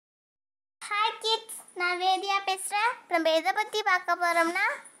நான் வேதியா பேசுகிறேன். நம்ம எதை பற்றி பார்க்க போகிறோம்னா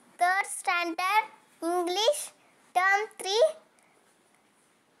 3rd standard English term 3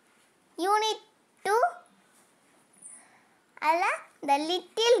 unit 2 அதில் த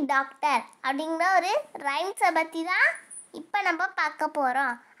லிட்டில் டாக்டர் அப்படிங்கிற ஒரு ரைம்ஸை பற்றி தான் இப்போ நம்ம பார்க்க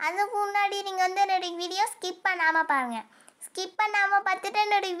போகிறோம். அதுக்கு முன்னாடி நீங்கள் என்னுடைய வீடியோ ஸ்கிப் பண்ணாமல் பாருங்கள். ஸ்கிப் பண்ணாமல் பார்த்துட்டு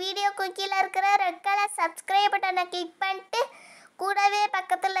என்னுடைய வீடியோக்கு கீழே இருக்கிற ரெட் கலர் சப்ஸ்கிரைப் பட்டனை கிளிக் பண்ணிட்டு கூடவே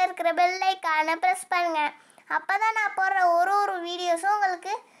பக்கத்தில் இருக்கிற பெல் ஐக்கானை ப்ரெஸ் பண்ணுங்கள். அப்போ தான் நான் போடுற ஒரு வீடியோஸும்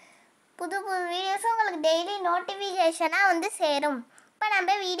உங்களுக்கு புது வீடியோஸும் உங்களுக்கு டெய்லி நோட்டிஃபிகேஷனாக சேரும். இப்போ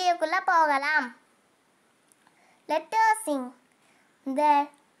நம்ம வீடியோக்குள்ளே போகலாம். Let us Singh the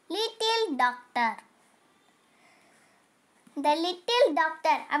little doctor. The little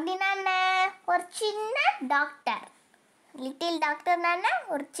doctor அப்படின்னா என்ன? ஒரு சின்ன டாக்டர். லிட்டில் டாக்டர்னா என்ன?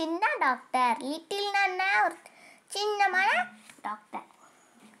 ஒரு சின்ன டாக்டர். லிட்டில்னா என்ன? ஒரு சின்னமான doctor.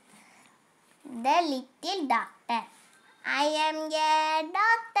 The little doctor. I am a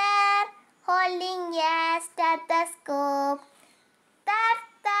doctor holding a stethoscope.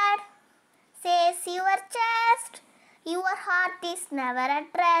 Thud says your chest. Your heart is never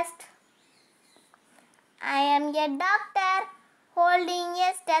at rest. I am a doctor holding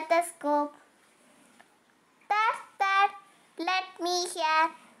a stethoscope. Thud let me hear.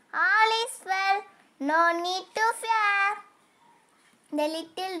 All is well, no need to fear. The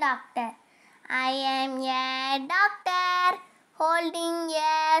little doctor. I am a doctor holding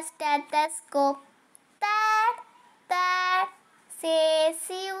a stethoscope. Thud says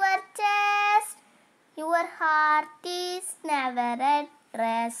your chest. Your heart is never at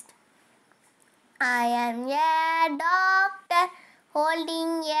rest. I am a doctor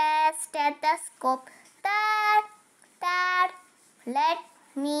holding a stethoscope. Thud let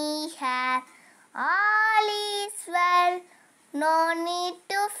me hear. All is well, no need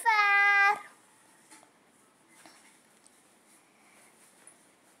to fear.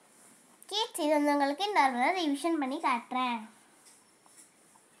 Kids, இது உங்களுக்கு இன்னொரு revision பண்ணி காட்டுறேன்.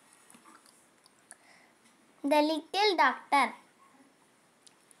 The little doctor.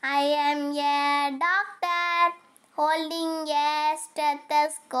 I am a doctor holding a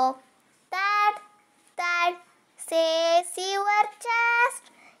stethoscope. Thud says your chest.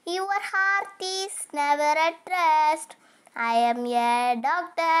 Your heart is never at rest. I am a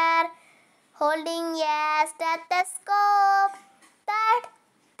doctor holding a stethoscope. Thud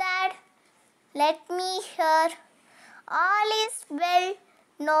let me hear. All is well,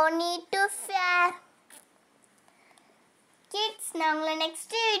 no need to fear. Kids, நான் உங்களை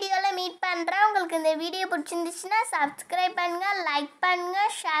next வீடியோவில் meet பண்ணுறேன். உங்களுக்கு இந்த video பிடிச்சிருந்துச்சுன்னா subscribe பண்ணுங்கள், like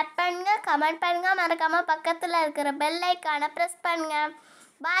பண்ணுங்கள், share பண்ணுங்கள், கமெண்ட் பண்ணுங்கள். மறக்காமல் பக்கத்தில் இருக்கிற பெல் ஐக்கானை ப்ரெஸ் பண்ணுங்கள்.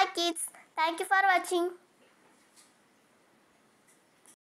 பாய் கிட்ஸ். தேங்க்யூ ஃபார் வாட்சிங்.